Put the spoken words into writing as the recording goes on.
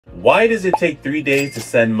Why does it take 3 days to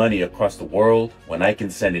send money across the world when I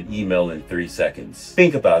can send an email in 3 seconds?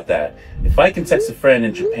 Think about that. If I can text a friend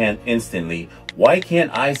in Japan instantly, why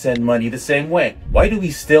can't I send money the same way? Why do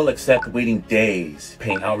we still accept waiting days,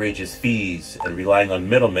 paying outrageous fees, and relying on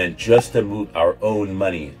middlemen just to move our own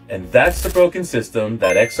money? And that's the broken system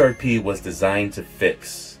that XRP was designed to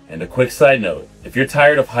fix. And a quick side note, if you're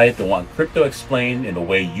tired of hype and want crypto explained in a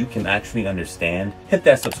way you can actually understand, hit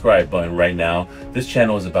that subscribe button right now. This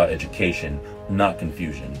channel is about education, not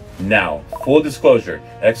confusion. Now, full disclosure,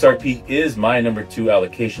 XRP is my number 2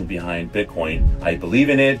 allocation behind Bitcoin. I believe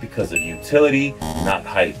in it because of utility, not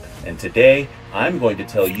hype. And today, I'm going to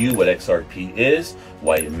tell you what XRP is,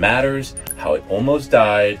 why it matters, how it almost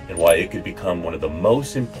died, and why it could become one of the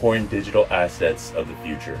most important digital assets of the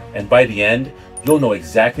future. And by the end, you'll know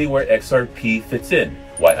exactly where XRP fits in,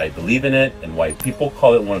 why I believe in it, and why people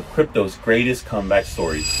call it one of crypto's greatest comeback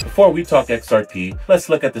stories. Before we talk XRP, let's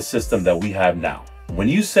look at the system that we have now. When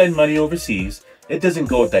you send money overseas, it doesn't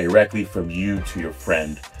go directly from you to your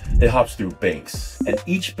friend. It hops through banks, and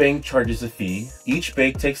each bank charges a fee. Each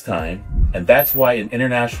bank takes time, and that's why an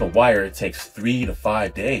international wire takes 3 to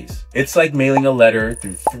 5 days. It's like mailing a letter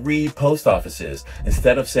through 3 post offices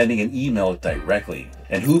instead of sending an email directly.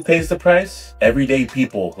 And who pays the price? Everyday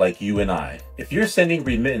people like you and I. If you're sending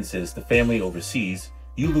remittances to family overseas,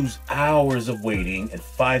 you lose hours of waiting and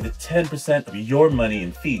 5 to 10% of your money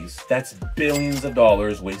in fees. That's billions of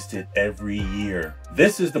dollars wasted every year.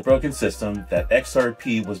 This is the broken system that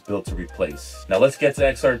XRP was built to replace. Now let's get to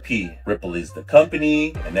XRP. Ripple is the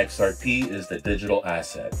company and XRP is the digital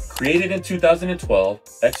asset. Created in 2012,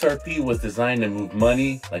 XRP was designed to move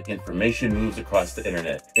money like information moves across the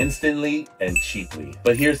internet, instantly and cheaply.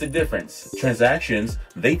 But here's the difference. Transactions,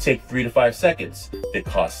 they take 3 to 5 seconds. It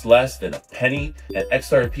costs less than a penny, and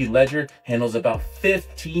XRP Ledger handles about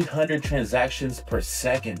 1,500 transactions per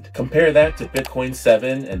second. Compare that to Bitcoin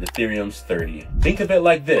 7 and Ethereum's 30. Think of it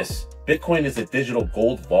like this. Bitcoin is a digital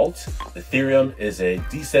gold vault, Ethereum is a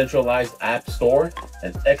decentralized app store,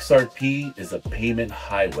 and XRP is a payment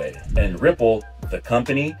highway. And Ripple, the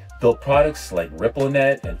company, built products like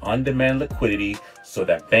RippleNet and on-demand liquidity so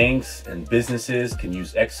that banks and businesses can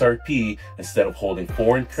use XRP instead of holding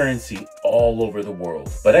foreign currency all over the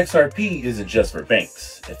world. But XRP isn't just for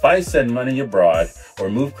banks. If I send money abroad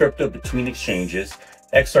or move crypto between exchanges,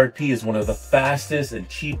 XRP is one of the fastest and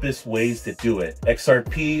cheapest ways to do it.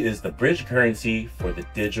 XRP is the bridge currency for the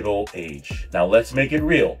digital age. Now let's make it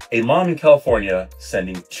real. A mom in California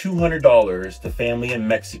sending $200 to family in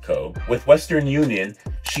Mexico. With Western Union,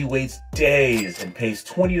 she waits days and pays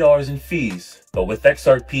 $20 in fees. But with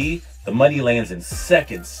XRP, the money lands in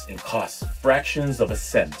seconds and costs fractions of a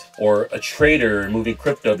cent. Or a trader moving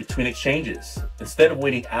crypto between exchanges. Instead of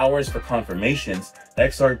waiting hours for confirmations,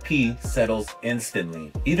 XRP settles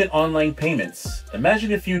instantly. Even online payments.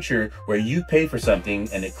 Imagine a future where you pay for something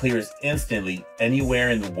and it clears instantly anywhere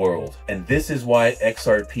in the world. And this is why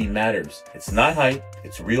XRP matters. It's not hype,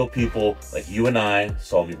 it's real people like you and I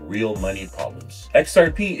solving real money problems.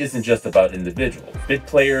 XRP isn't just about individuals. Big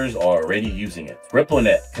players are already using it.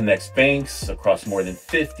 RippleNet connects banks across more than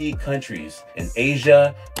 50 countries. In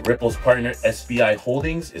Asia, Ripple's partner SBI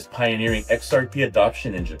Holdings is pioneering XRP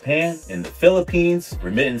adoption in Japan. In the Philippines,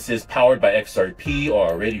 remittances powered by XRP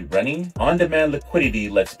are already running. On-demand liquidity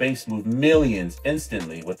lets banks move millions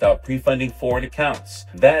instantly without pre-funding foreign accounts.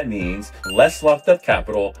 That means less locked up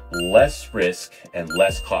capital, less risk, and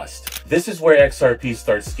less cost. This is where XRP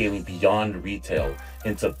starts scaling beyond retail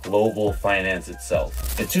into global finance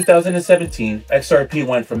itself. In 2017, XRP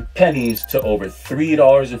went from pennies to over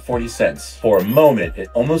 $3.40. For a moment, it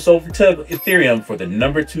almost overtook Ethereum for the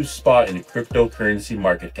number 2 spot in the cryptocurrency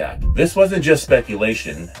market cap. This wasn't just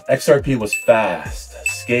speculation. XRP was fast,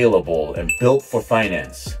 scalable, and built for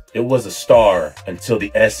finance. It was a star until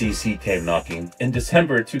the SEC came knocking. In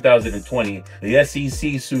December 2020, the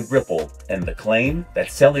SEC sued Ripple, and the claim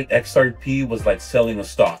that selling XRP was like selling a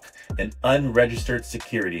stock, an unregistered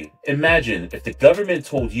security. Imagine if the government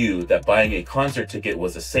told you that buying a concert ticket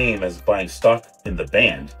was the same as buying stock in the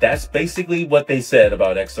band. That's basically what they said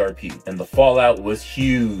about XRP, and the fallout was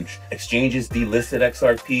huge. Exchanges delisted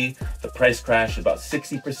XRP, the price crashed about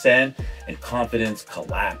 60%, and confidence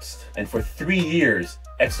collapsed. And for 3 years,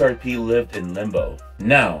 XRP lived in limbo.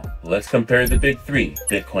 Now, let's compare the big 3.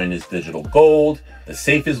 Bitcoin is digital gold, the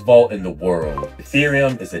safest vault in the world.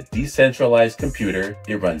 Ethereum is a decentralized computer.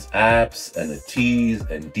 It runs apps, NFTs,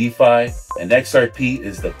 and DeFi. And XRP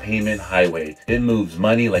is the payment highway. It moves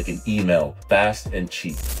money like an email, fast and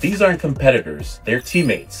cheap. These aren't competitors, they're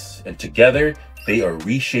teammates. And together, They are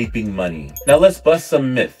reshaping money. Now let's bust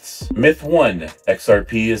some myths. Myth 1,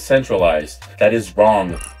 XRP is centralized. That is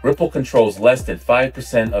wrong. Ripple controls less than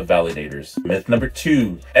 5% of validators. Myth number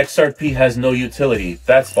 2, XRP has no utility.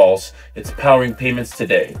 That's false. It's powering payments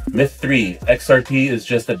today. Myth 3, XRP is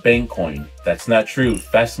just a bank coin. That's not true.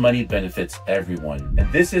 Fast money benefits everyone.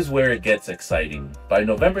 And this is where it gets exciting. By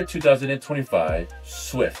November 2025,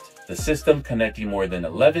 SWIFT, the system connecting more than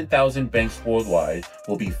 11,000 banks worldwide,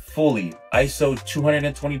 will be fully ISO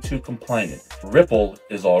 222 compliant. Ripple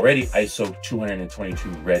is already ISO 222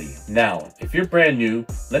 ready. Now, if you're brand new,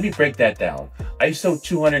 let me break that down. ISO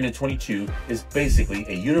 222 is basically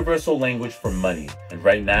a universal language for money. And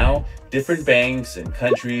right now, different banks and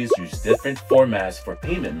countries use different formats for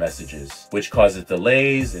payment messages, which causes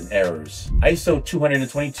delays and errors. ISO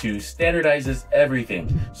 222 standardizes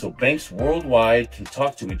everything, so banks worldwide can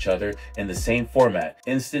talk to each other in the same format,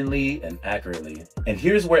 instantly and accurately. And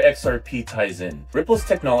here's where XRP ties in. Ripple's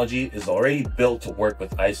technology is already built to work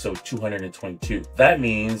with ISO 222. That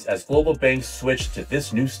means as global banks switch to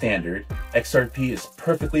this new standard, XRP is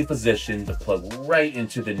perfectly positioned to plug right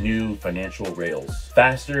into the new financial rails,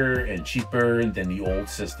 faster and cheaper than the old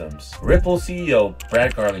systems. Ripple CEO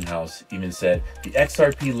Brad Garlinghouse even said the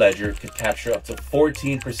XRP Ledger could capture up to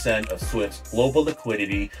 14% of Swift's global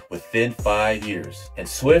liquidity within 5 years. And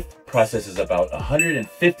Swift processes about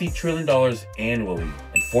 $150 trillion annually,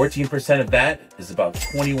 and 14% of that is about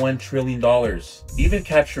 $21 trillion. Even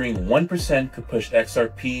capturing 1% could push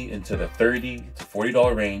XRP into the $30 to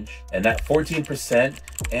 $40 range, and that 14%,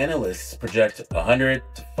 analysts project $100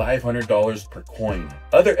 to $500 per coin.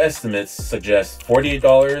 Other estimates suggest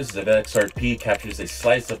 $48 of XRP captures a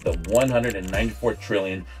slice of the $194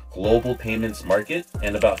 trillion global payments market,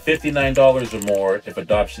 and about $59 or more if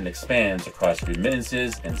adoption expands across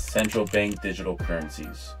remittances and central bank digital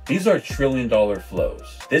currencies. These are trillion-dollar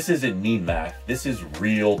flows. This isn't neat math, this is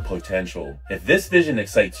real potential. If this vision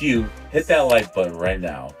excites you, hit that like button right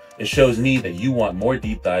now. It shows me that you want more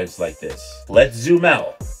deep dives like this. Let's zoom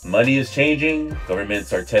out. Money is changing,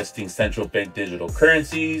 governments are testing central bank digital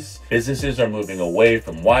currencies, businesses are moving away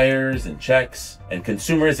from wires and checks, and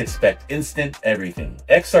consumers expect instant everything.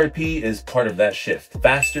 XRP is part of that shift.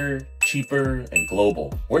 Faster, cheaper, and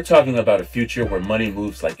global. We're talking about a future where money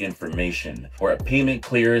moves like information, where a payment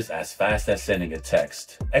clears as fast as sending a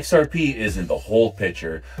text. XRP isn't the whole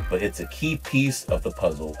picture, but it's a key piece of the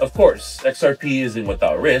puzzle. Of course, XRP isn't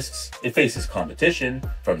without risks. It faces competition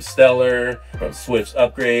from Stellar, from Swift's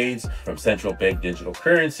upgrades, from central bank digital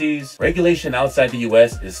currencies. Regulation outside the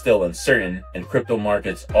US is still uncertain, and crypto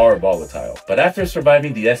markets are volatile. But after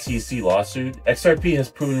surviving the SEC lawsuit, XRP has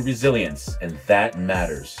proven resilience, and that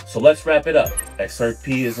matters. So let's wrap it up.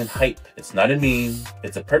 XRP isn't hype. It's not a meme.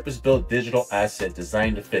 It's a purpose-built digital asset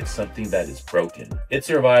designed to fix something that is broken. It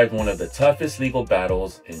survived one of the toughest legal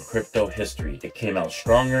battles in crypto history. It came out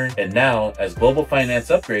stronger, and now, as global finance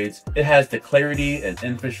upgrades, it has the clarity and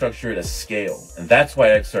infrastructure to scale. And that's why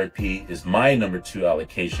XRP is my number 2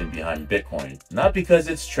 allocation behind Bitcoin. Not because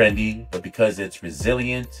it's trendy, but because it's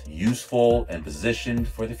resilient, useful, and positioned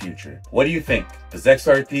for the future. What do you think? Does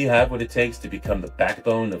XRP have what it takes to become the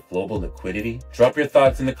backbone of global liquidity? Drop your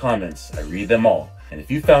thoughts in the comments. I read them all. And if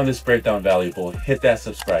you found this breakdown valuable, hit that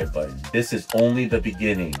subscribe button. This is only the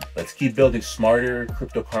beginning. Let's keep building smarter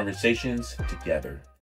crypto conversations together.